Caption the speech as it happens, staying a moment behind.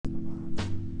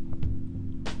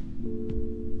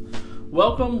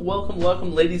Welcome,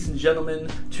 ladies and gentlemen,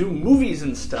 to Movies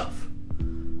and Stuff.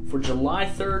 For July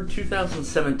 3rd,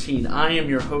 2017, I am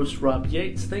your host, Rob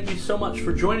Yates. Thank you so much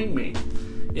for joining me.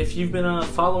 If you've been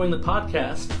following the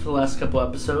podcast for the last couple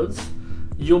episodes,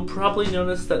 you'll probably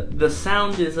notice that the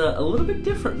sound is a little bit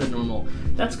different than normal.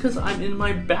 That's because I'm in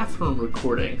my bathroom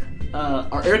recording.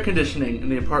 Our air conditioning in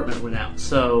the apartment went out,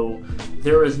 so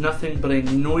there is nothing but a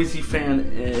noisy fan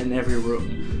in every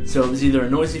room. So it was either a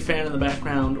noisy fan in the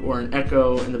background or an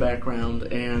echo in the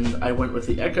background, and I went with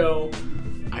the echo.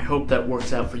 I hope that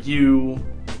works out for you.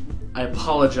 I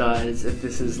apologize if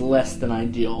this is less than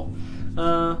ideal,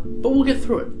 but we'll get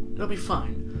through it. It'll be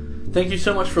fine. Thank you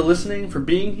so much for listening, for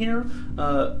being here.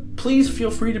 Please feel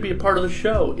free to be a part of the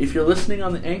show. If you're listening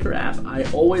on the Anchor app, I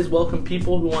always welcome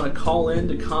people who want to call in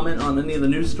to comment on any of the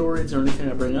news stories or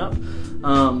anything I bring up.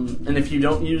 And if you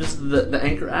don't use the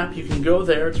Anchor app, you can go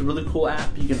there. It's a really cool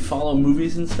app. You can follow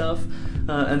movies and stuff.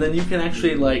 And then you can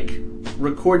actually,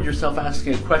 record yourself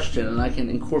asking a question, and I can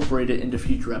incorporate it into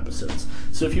future episodes.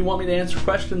 So if you want me to answer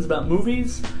questions about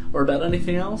movies or about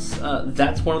anything else,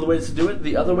 that's one of the ways to do it.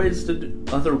 The other way,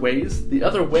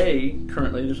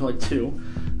 currently, there's only two,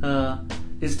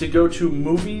 is to go to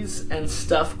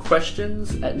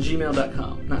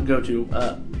moviesandstuffquestions@gmail.com. Not go to,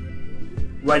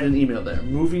 write an email there.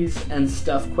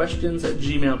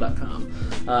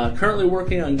 moviesandstuffquestions@gmail.com. Currently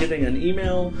working on getting an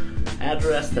email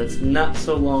address that's not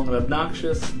so long and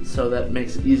obnoxious, so that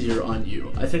makes it easier on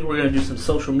you. I think we're going to do some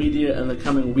social media in the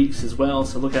coming weeks as well,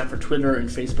 so look out for Twitter and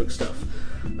Facebook stuff.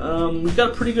 We've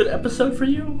got a pretty good episode for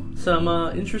you. Some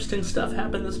interesting stuff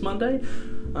happened this Monday.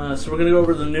 So we're going to go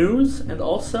over the news, and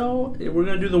also we're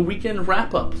going to do the weekend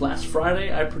wrap-up. Last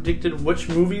Friday, I predicted which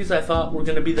movies I thought were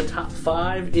going to be the top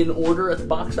 5 in order at the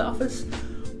box office.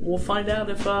 We'll find out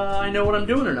if I know what I'm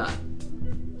doing or not.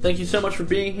 Thank you so much for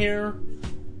being here.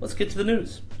 Let's get to the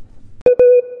news.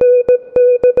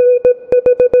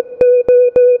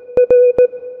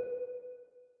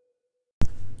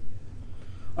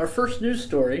 Our first news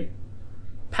story,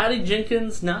 Patty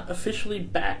Jenkins not officially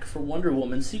back for Wonder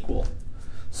Woman sequel.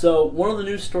 So, one of the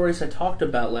news stories I talked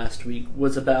about last week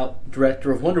was about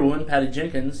director of Wonder Woman, Patty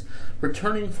Jenkins,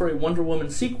 returning for a Wonder Woman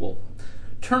sequel.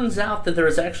 Turns out that there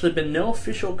has actually been no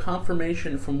official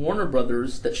confirmation from Warner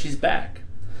Brothers that she's back.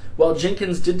 While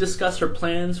Jenkins did discuss her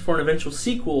plans for an eventual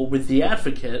sequel with The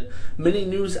Advocate, many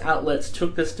news outlets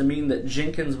took this to mean that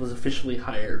Jenkins was officially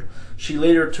hired. She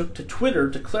later took to Twitter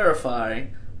to clarify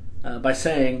by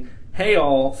saying, "Hey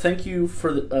all, thanks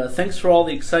for all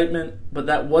the excitement, but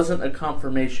that wasn't a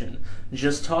confirmation.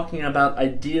 Just talking about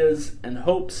ideas and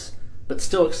hopes, but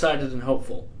still excited and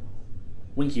hopeful."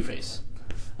 Winky face.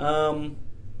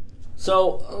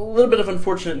 So, a little bit of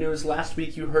unfortunate news. Last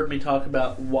week you heard me talk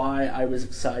about why I was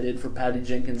excited for Patty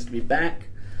Jenkins to be back.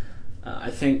 I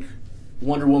think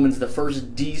Wonder Woman's the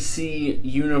first DC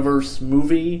Universe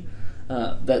movie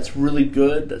that's really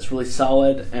good, that's really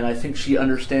solid, and I think she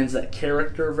understands that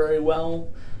character very well.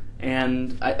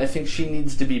 And I think she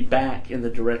needs to be back in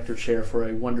the director chair for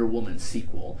a Wonder Woman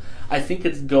sequel. I think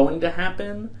it's going to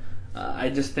happen. I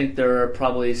just think there are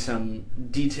probably some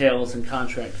details and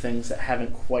contract things that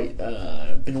haven't quite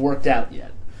been worked out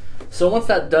yet. So once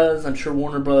that does, I'm sure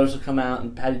Warner Brothers will come out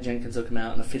and Patty Jenkins will come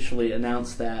out and officially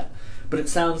announce that. But it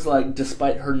sounds like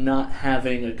despite her not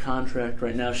having a contract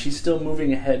right now, she's still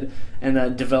moving ahead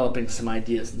and developing some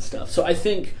ideas and stuff. So I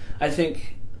think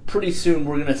pretty soon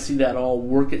we're going to see that all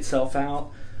work itself out.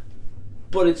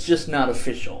 But it's just not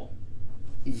official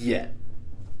yet.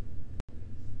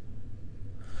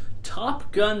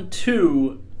 Top Gun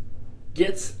 2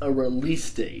 gets a release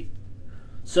date.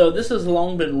 So this has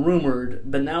long been rumored,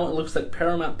 but now it looks like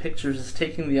Paramount Pictures is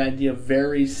taking the idea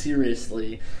very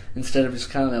seriously instead of just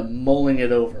kind of mulling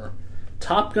it over.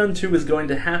 Top Gun 2 is going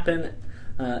to happen.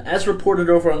 As reported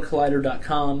over on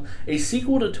Collider.com, a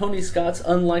sequel to Tony Scott's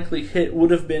unlikely hit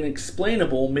would have been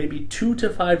explainable maybe 2 to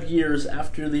 5 years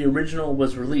after the original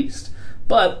was released.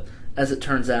 But as it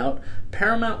turns out,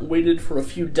 Paramount waited for a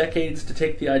few decades to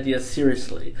take the idea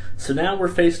seriously. So now we're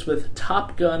faced with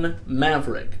Top Gun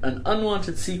Maverick, an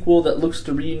unwanted sequel that looks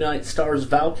to reunite stars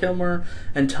Val Kilmer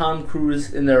and Tom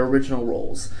Cruise in their original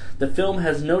roles. The film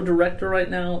has no director right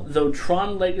now, though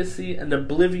Tron Legacy and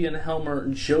Oblivion helmer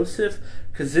Joseph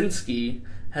Kosinski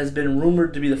has been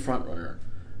rumored to be the frontrunner.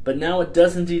 But now it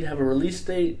does indeed have a release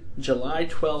date, July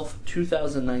 12th,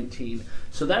 2019.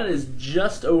 So that is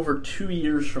just over 2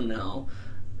 years from now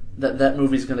that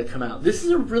movie's going to come out. This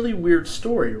is a really weird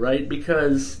story, right?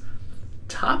 Because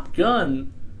Top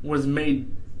Gun was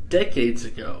made decades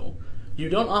ago. You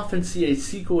don't often see a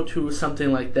sequel to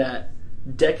something like that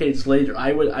decades later.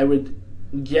 I would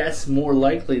guess more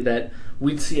likely that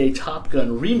we'd see a Top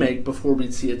Gun remake before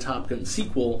we'd see a Top Gun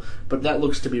sequel, but that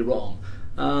looks to be wrong.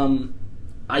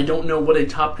 I don't know what a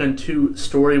Top Gun 2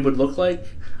 story would look like.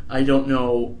 I don't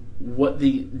know what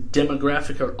the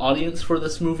demographic or audience for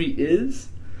this movie is.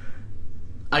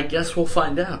 I guess we'll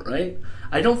find out, right?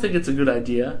 I don't think it's a good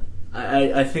idea.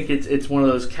 I think it's one of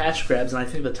those cash grabs, and I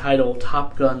think the title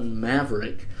Top Gun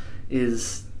Maverick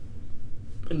is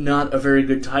not a very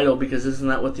good title, because isn't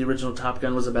that what the original Top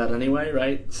Gun was about anyway,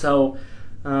 right? So,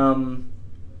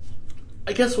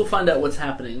 I guess we'll find out what's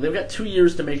happening. They've got 2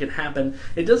 years to make it happen.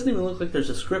 It doesn't even look like there's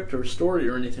a script or a story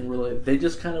or anything really. They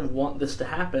just kind of want this to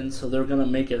happen, so they're going to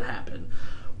make it happen.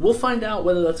 We'll find out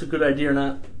whether that's a good idea or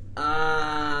not.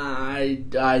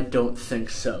 I don't think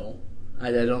so.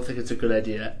 I don't think it's a good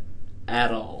idea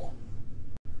at all.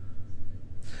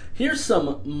 Here's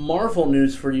some Marvel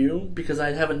news for you, because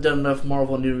I haven't done enough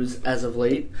Marvel news as of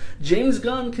late. James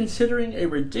Gunn considering a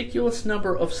ridiculous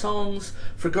number of songs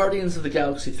for Guardians of the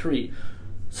Galaxy 3.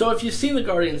 So if you've seen the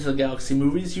Guardians of the Galaxy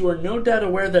movies, you are no doubt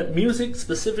aware that music,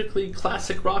 specifically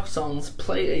classic rock songs,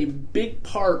 play a big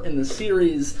part in the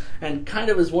series and kind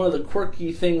of is one of the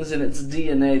quirky things in its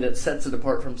DNA that sets it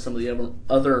apart from some of the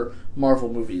other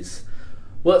Marvel movies.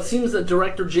 Well, it seems that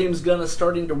director James Gunn is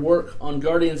starting to work on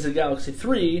Guardians of the Galaxy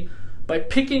 3 by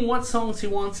picking what songs he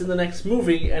wants in the next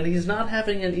movie, and he's not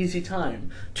having an easy time.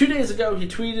 2 days ago, he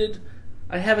tweeted,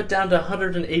 "I have it down to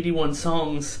 181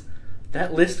 songs.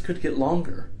 That list could get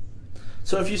longer."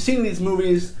 So if you've seen these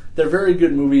movies, they're very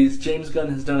good movies. James Gunn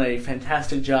has done a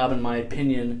fantastic job, in my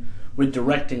opinion, with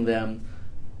directing them.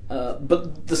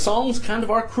 But the songs kind of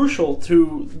are crucial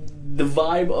to the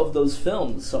vibe of those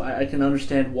films, so I can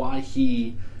understand why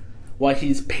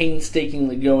he's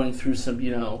painstakingly going through some,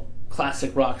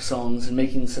 classic rock songs and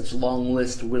making such a long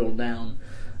list whittled down.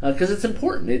 Because it's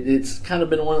important. It's kind of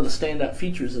been one of the standout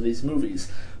features of these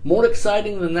movies. More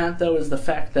exciting than that, though, is the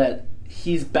fact that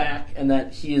he's back and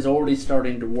that he is already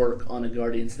starting to work on a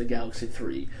Guardians of the Galaxy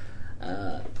 3.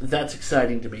 That's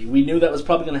exciting to me. We knew that was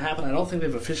probably going to happen. I don't think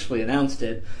they've officially announced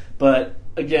it, but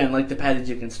again, like the Patty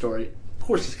Jenkins story, of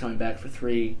course he's coming back for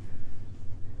 3.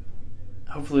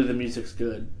 Hopefully the music's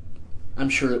good. I'm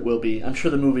sure it will be. I'm sure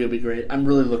the movie will be great. I'm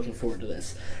really looking forward to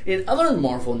this. In other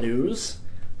Marvel news,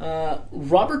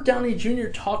 Robert Downey Jr.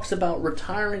 talks about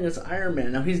retiring as Iron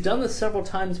Man. Now, he's done this several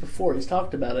times before. He's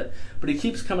talked about it, but he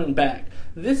keeps coming back.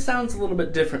 This sounds a little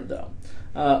bit different, though.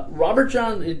 Robert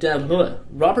Downey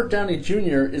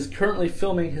Jr. is currently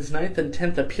filming his 9th and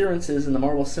 10th appearances in the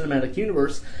Marvel Cinematic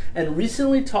Universe, and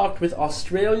recently talked with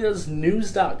Australia's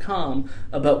News.com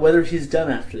about whether he's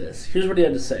done after this. Here's what he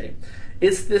had to say.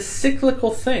 "It's this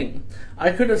cyclical thing. I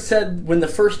could have said when the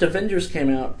first Avengers came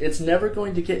out, it's never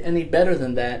going to get any better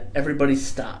than that, everybody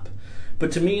stop.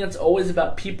 But to me, it's always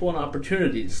about people and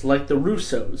opportunities, like the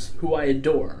Russos, who I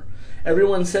adore.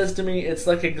 Everyone says to me, it's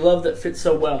like a glove that fits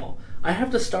so well. I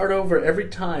have to start over every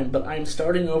time, but I'm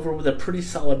starting over with a pretty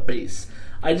solid base.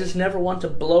 I just never want to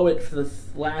blow it for the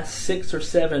last 6 or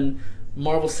 7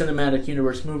 Marvel Cinematic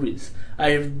Universe movies.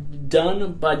 I have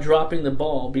done by dropping the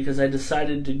ball because I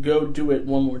decided to go do it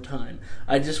one more time.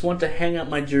 I just want to hang up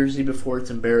my jersey before it's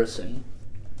embarrassing."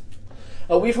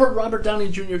 We've heard Robert Downey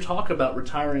Jr. talk about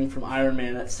retiring from Iron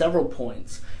Man at several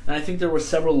points, and I think there were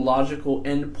several logical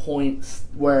end points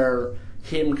where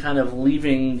him kind of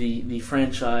leaving the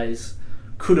franchise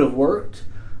could have worked.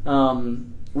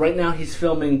 Right now he's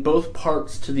filming both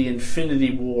parts to the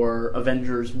Infinity War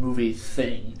Avengers movie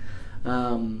thing.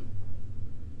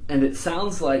 And it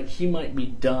sounds like he might be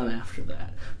done after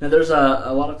that. Now, there's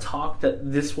a lot of talk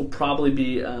that this will probably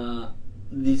be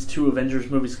these 2 Avengers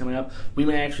movies coming up. We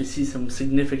may actually see some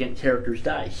significant characters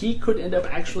die. He could end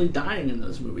up actually dying in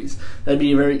those movies. That'd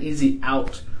be a very easy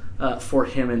out for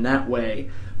him in that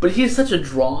way. But he is such a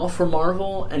draw for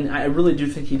Marvel, and I really do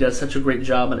think he does such a great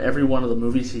job in every one of the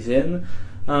movies he's in.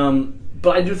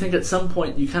 But I do think at some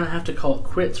point you kind of have to call it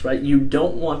quits, right? You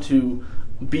don't want to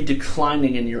be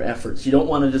declining in your efforts. You don't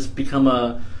want to just become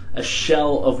a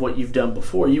shell of what you've done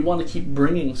before. You want to keep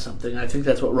bringing something. I think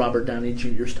that's what Robert Downey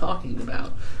Jr. is talking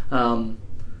about.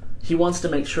 He wants to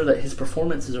make sure that his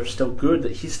performances are still good,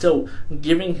 that he's still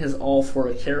giving his all for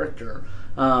a character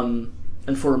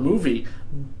and for a movie,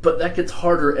 but that gets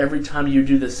harder every time you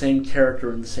do the same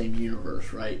character in the same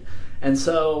universe, right? And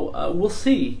so we'll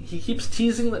see. He keeps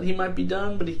teasing that he might be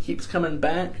done, but he keeps coming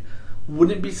back.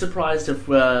 Wouldn't be surprised if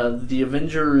the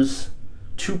Avengers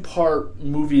 2-part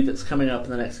movie that's coming up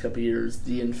in the next couple of years,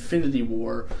 the Infinity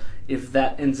War, if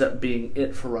that ends up being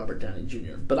it for Robert Downey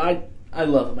Jr. But I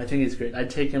love him. I think he's great.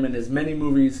 I'd take him in as many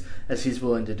movies as he's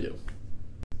willing to do.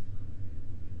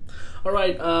 All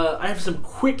right, I have some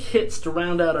quick hits to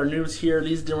round out our news here.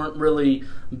 These weren't really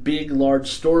big, large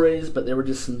stories, but they were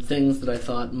just some things that I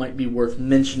thought might be worth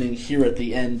mentioning here at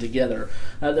the end together.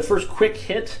 The first quick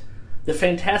hit, the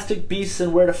Fantastic Beasts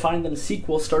and Where to Find Them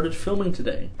sequel started filming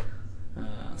today.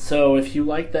 So if you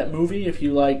like that movie, if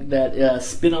you like that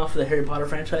spin-off of the Harry Potter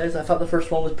franchise, I thought the first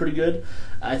one was pretty good.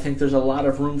 I think there's a lot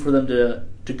of room for them to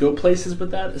go places with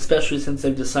that, especially since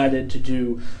they've decided to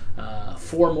do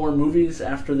 4 more movies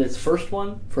after this first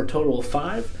one, for a total of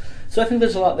 5. So I think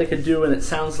there's a lot they could do, and it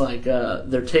sounds like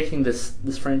they're taking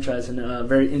this franchise in a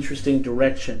very interesting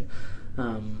direction.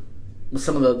 With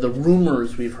some of the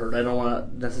rumors we've heard, I don't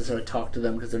want to necessarily talk to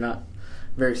them because they're not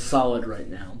very solid right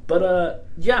now. But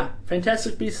yeah,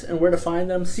 Fantastic Beasts and Where to Find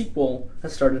Them sequel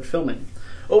has started filming.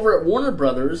 Over at Warner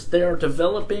Brothers, they are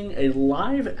developing a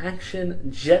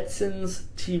live-action Jetsons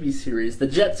TV series. The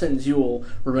Jetsons, you'll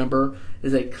remember,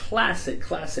 is a classic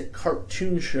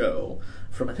cartoon show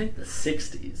from, I think, the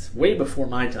 60s, way before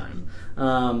my time.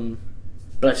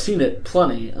 But I've seen it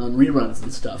plenty on reruns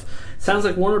and stuff. Sounds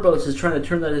like Warner Brothers is trying to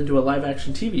turn that into a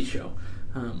live-action TV show.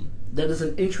 That is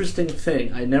an interesting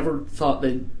thing. I never thought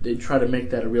they'd try to make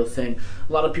that a real thing.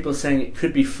 A lot of people are saying it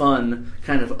could be fun,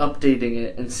 kind of updating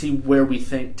it and see where we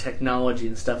think technology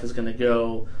and stuff is going to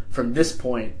go from this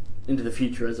point into the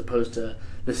future, as opposed to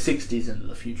the 60s into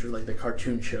the future, like the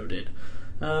cartoon show did.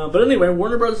 But anyway,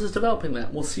 Warner Bros. Is developing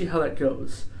that. We'll see how that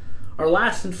goes. Our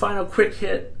last and final quick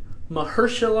hit,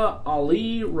 Mahershala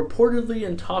Ali reportedly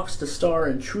in talks to star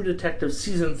in True Detective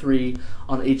Season 3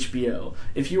 on HBO.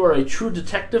 If you are a True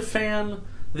Detective fan,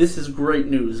 this is great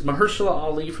news. Mahershala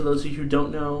Ali, for those of you who don't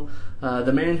know,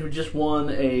 the man who just won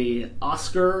an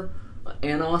Oscar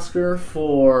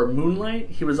for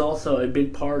Moonlight. He was also a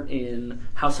big part in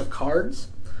House of Cards.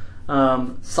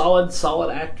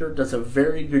 Solid actor, does a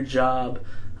very good job.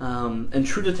 And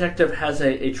True Detective has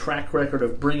a track record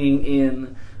of bringing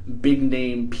in big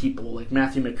name people, like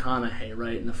Matthew McConaughey,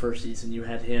 right? In the first season, you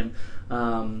had him.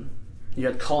 You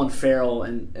had Colin Farrell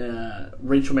and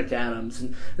Rachel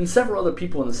McAdams and several other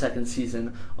people in the second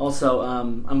season. Also,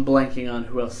 I'm blanking on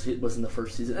who else was in the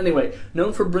first season. Anyway,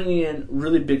 known for bringing in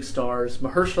really big stars.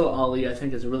 Mahershala Ali, I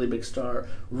think, is a really big star.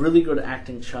 Really good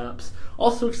acting chops.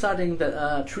 Also exciting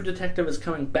that True Detective is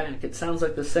coming back. It sounds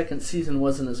like the second season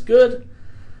wasn't as good.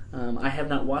 I have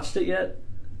not watched it yet.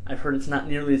 I've heard it's not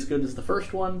nearly as good as the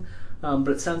first one, but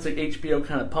it sounds like HBO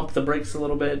kind of pumped the brakes a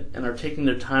little bit and are taking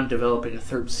their time developing a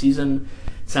third season.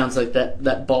 It sounds like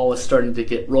that ball is starting to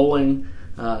get rolling.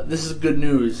 This is good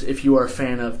news if you are a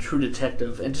fan of True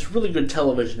Detective and just really good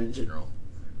television in general.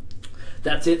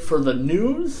 That's it for the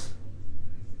news.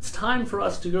 It's time for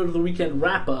us to go to the weekend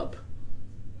wrap-up.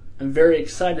 I'm very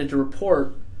excited to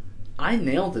report I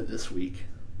nailed it this week.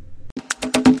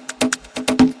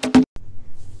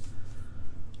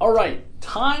 Alright,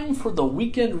 time for the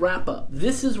weekend wrap-up.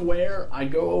 This is where I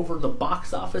go over the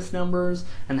box office numbers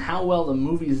and how well the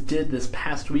movies did this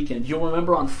past weekend. You'll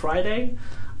remember on Friday,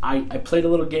 I played a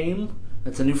little game.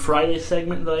 It's a new Friday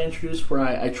segment that I introduced where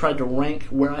I tried to rank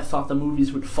where I thought the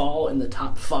movies would fall in the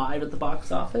top 5 at the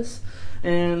box office.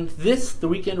 And the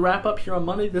weekend wrap-up here on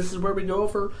Monday, this is where we go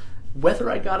over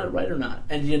whether I got it right or not.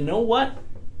 And you know what?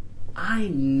 I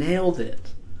nailed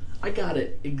it. I got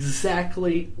it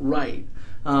exactly right.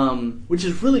 Which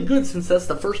is really good since that's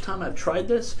the first time I've tried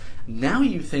this. Now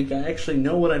you think I actually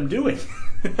know what I'm doing.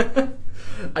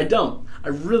 I don't. I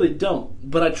really don't.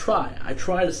 But I try. I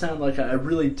try to sound like I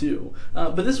really do.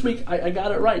 But this week I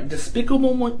got it right.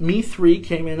 Despicable Me 3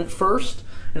 came in at first,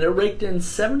 and it raked in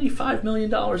 $75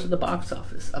 million at the box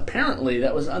office. Apparently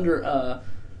that was under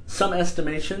some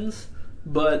estimations,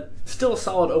 but still a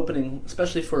solid opening,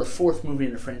 especially for a 4th movie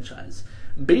in a franchise.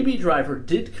 Baby Driver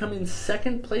did come in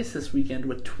second place this weekend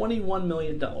with $21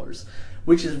 million,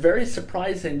 which is very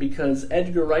surprising because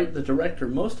Edgar Wright, the director,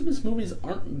 most of his movies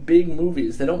aren't big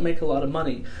movies. They don't make a lot of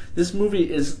money. This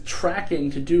movie is tracking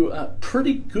to do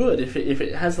pretty good if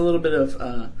it has a little bit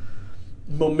of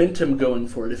momentum going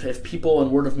for it. If people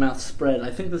and word of mouth spread,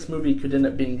 I think this movie could end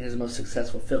up being his most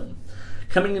successful film.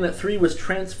 Coming in at 3 was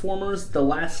Transformers: The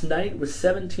Last Knight with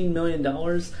 $17 million.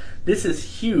 This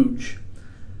is huge.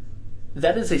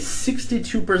 That is a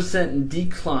 62%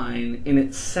 decline in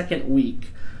its second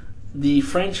week. The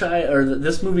franchise, or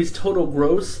this movie's total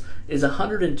gross is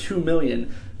 $102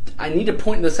 million. I need to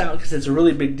point this out because it's a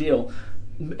really big deal.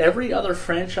 Every other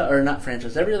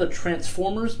every other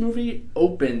Transformers movie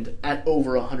opened at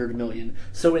over $100 million.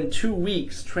 So in 2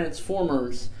 weeks,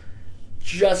 Transformers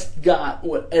just got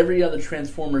what every other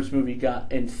Transformers movie got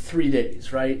in 3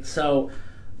 days, right? So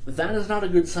that is not a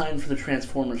good sign for the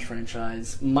Transformers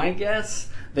franchise. My guess,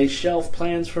 they shelve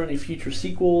plans for any future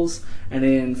sequels, and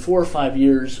in 4 or 5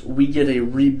 years, we get a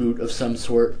reboot of some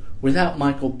sort without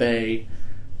Michael Bay.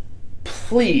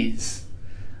 Please,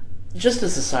 just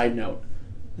as a side note,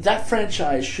 that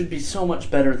franchise should be so much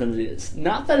better than it is.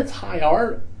 Not that it's high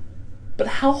art, but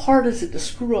how hard is it to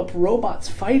screw up robots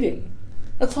fighting?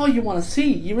 That's all you want to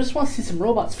see. You just want to see some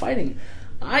robots fighting.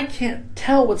 I can't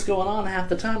tell what's going on half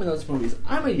the time in those movies.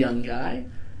 I'm a young guy.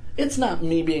 It's not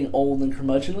me being old and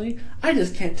curmudgeonly. I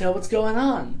just can't tell what's going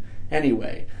on.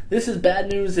 Anyway, this is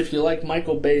bad news if you like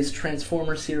Michael Bay's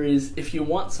Transformers series. If you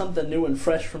want something new and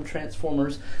fresh from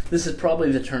Transformers, this is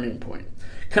probably the turning point.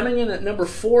 Coming in at number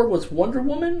 4 was Wonder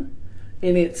Woman.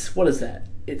 In its, what is that?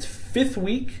 Its 5th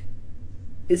week.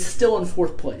 It's still in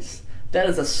 4th place. That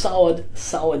is a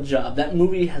solid job. That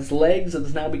movie has legs. It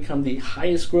has now become the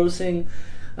highest grossing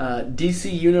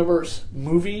DC Universe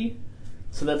movie.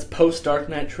 So that's post Dark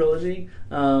Knight trilogy.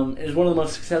 It is one of the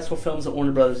most successful films that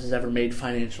Warner Brothers has ever made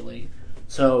financially.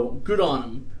 So good on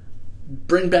them.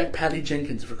 Bring back Patty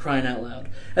Jenkins, for crying out loud.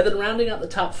 And then rounding out the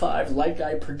top 5, like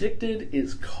I predicted,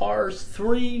 is Cars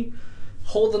 3.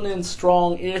 Holding in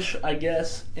strong-ish, I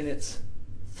guess, in its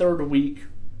 3rd week.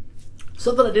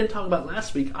 Something I didn't talk about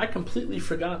last week, I completely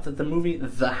forgot that the movie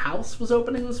The House was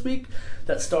opening this week.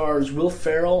 That stars Will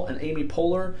Ferrell and Amy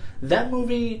Poehler. That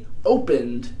movie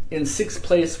opened in 6th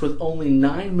place with only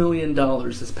 $9 million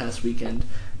this past weekend.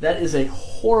 That is a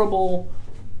horrible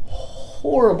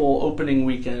opening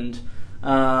weekend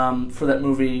for that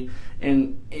movie.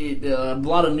 And a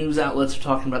lot of news outlets are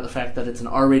talking about the fact that it's an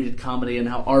R-rated comedy and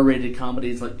how R-rated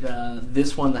comedies like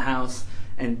this one, The House,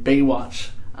 and Baywatch,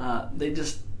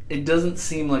 it doesn't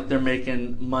seem like they're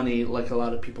making money like a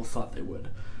lot of people thought they would.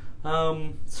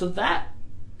 So that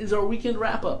is our weekend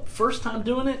wrap-up. First time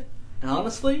doing it, and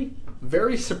honestly,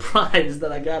 very surprised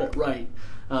that I got it right.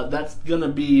 That's going to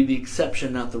be the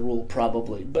exception, not the rule,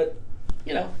 probably. But,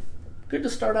 good to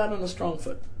start out on a strong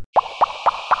foot.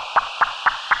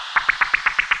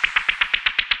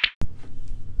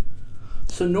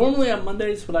 So normally on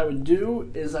Mondays, what I would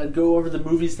do is I'd go over the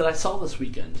movies that I saw this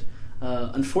weekend.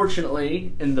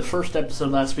 Unfortunately, in the first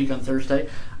episode last week on Thursday,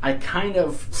 I kind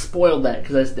of spoiled that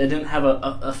because I didn't have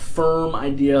a firm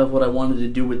idea of what I wanted to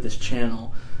do with this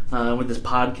channel, with this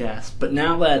podcast. But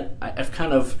now that I've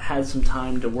kind of had some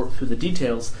time to work through the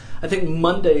details, I think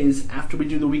Mondays, after we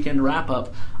do the weekend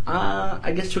wrap-up,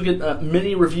 I guess you'll get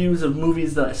mini reviews of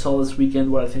movies that I saw this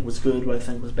weekend, what I think was good, what I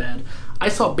think was bad. I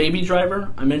saw Baby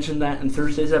Driver. I mentioned that in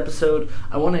Thursday's episode.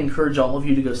 I want to encourage all of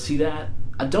you to go see that.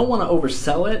 I don't want to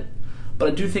oversell it, but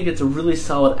I do think it's a really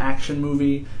solid action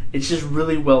movie. It's just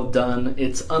really well done.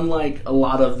 It's unlike a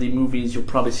lot of the movies you'll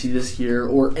probably see this year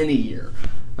or any year.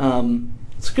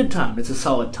 It's a good time. It's a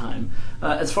solid time.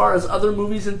 As far as other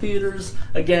movies in theaters,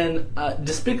 again,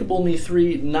 Despicable Me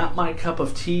 3, not my cup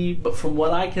of tea, but from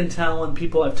what I can tell and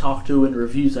people I've talked to and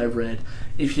reviews I've read,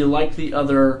 if you like the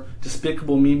other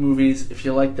Despicable Me movies, if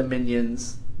you like the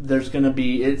Minions,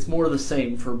 it's more of the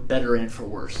same for better and for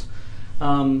worse.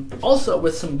 Also,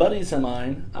 with some buddies of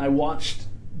mine, I watched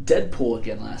Deadpool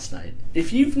again last night.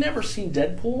 If you've never seen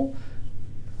Deadpool,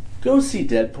 go see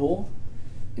Deadpool.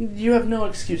 You have no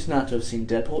excuse not to have seen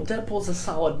Deadpool. Deadpool's a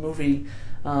solid movie.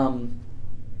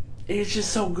 It's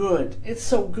just so good. It's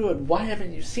so good. Why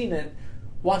haven't you seen it?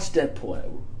 Watch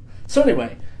Deadpool. So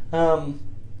anyway,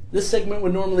 this segment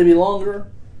would normally be longer,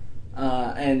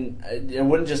 and it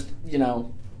wouldn't just,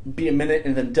 be a minute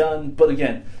and then done. But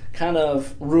again, kind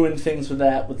of ruined things with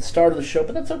the start of the show,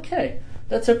 but that's okay.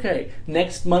 That's okay.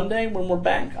 Next Monday, when we're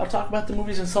back, I'll talk about the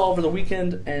movies I saw over the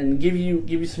weekend and give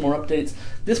you some more updates.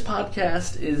 This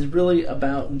podcast is really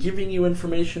about giving you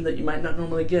information that you might not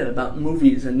normally get about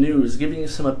movies and news, giving you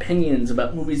some opinions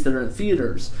about movies that are in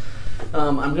theaters.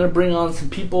 I'm going to bring on some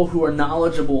people who are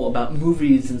knowledgeable about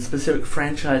movies and specific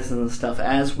franchises and stuff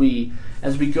as we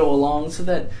go along, so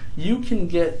that you can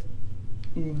get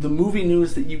the movie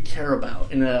news that you care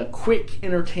about in a quick,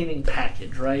 entertaining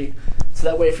package, right? So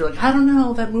that way, if you're like, I don't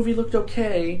know, that movie looked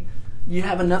okay, you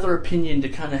have another opinion to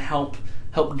kind of help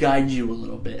guide you a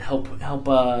little bit, help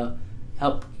kind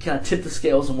of tip the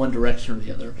scales in one direction or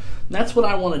the other. And that's what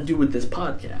I want to do with this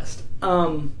podcast.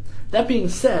 That being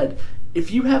said,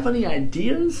 if you have any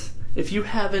ideas, if you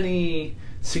have any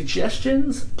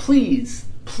suggestions, please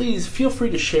feel free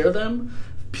to share them.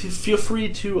 Feel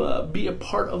free to be a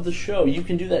part of the show. You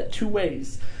can do that 2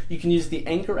 ways. You can use the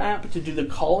Anchor app to do the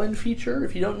call-in feature.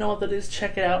 If you don't know what that is,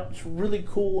 check it out. It's really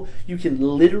cool. You can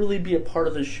literally be a part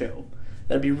of the show.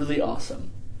 That'd be really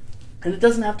awesome. And it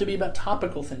doesn't have to be about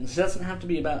topical things. It doesn't have to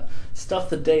be about stuff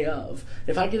the day of.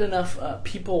 If I get enough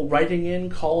people writing in,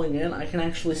 calling in, I can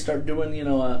actually start doing,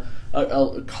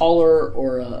 a caller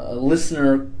or a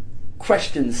listener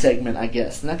question segment, I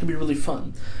guess, and that could be really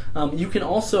fun. You can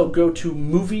also go to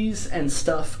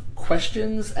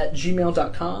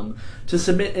moviesandstuffquestions@gmail.com to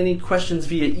submit any questions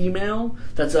via email.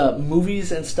 That's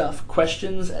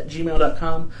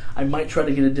moviesandstuffquestions@gmail.com. I might try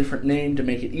to get a different name to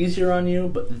make it easier on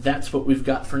you, but that's what we've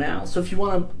got for now. So if you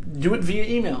want to do it via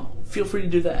email, feel free to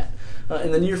do that.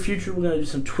 In the near future, we're going to do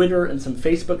some Twitter and some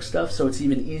Facebook stuff, so it's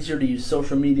even easier to use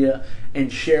social media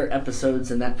and share episodes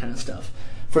and that kind of stuff.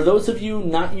 For those of you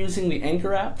not using the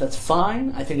Anchor app, that's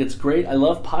fine. I think it's great. I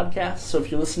love podcasts, so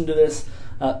if you listen to this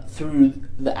through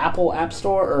the Apple App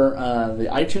Store or the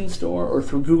iTunes Store or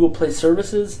through Google Play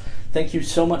Services, thank you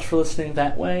so much for listening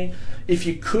that way. If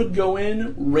you could go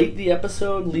in, rate the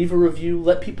episode, leave a review,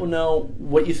 let people know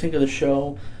what you think of the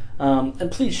show, and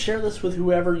please share this with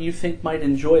whoever you think might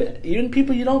enjoy it. Even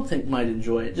people you don't think might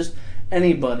enjoy it. Just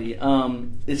anybody.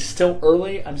 It's still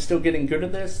early. I'm still getting good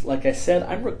at this. Like I said,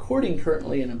 I'm recording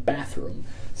currently in a bathroom.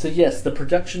 So yes, the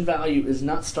production value is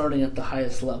not starting at the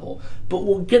highest level, but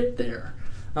we'll get there.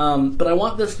 But I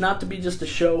want this not to be just a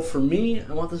show for me.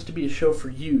 I want this to be a show for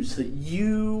you, so that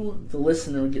you, the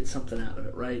listener, get something out of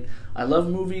it, right? I love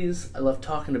movies. I love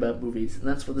talking about movies, and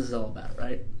that's what this is all about,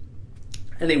 right?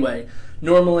 Anyway,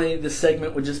 normally this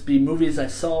segment would just be movies I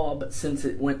saw, but since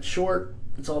it went short,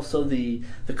 it's also the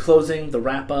closing, the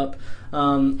wrap-up.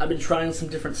 I've been trying some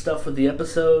different stuff with the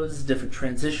episodes, different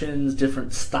transitions,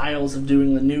 different styles of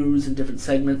doing the news and different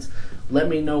segments. Let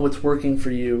me know what's working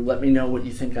for you. Let me know what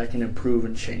you think I can improve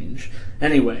and change.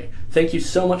 Anyway, thank you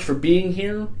so much for being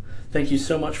here. Thank you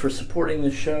so much for supporting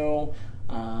the show.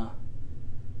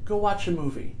 Go watch a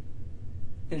movie.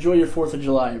 Enjoy your 4th of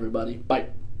July, everybody. Bye.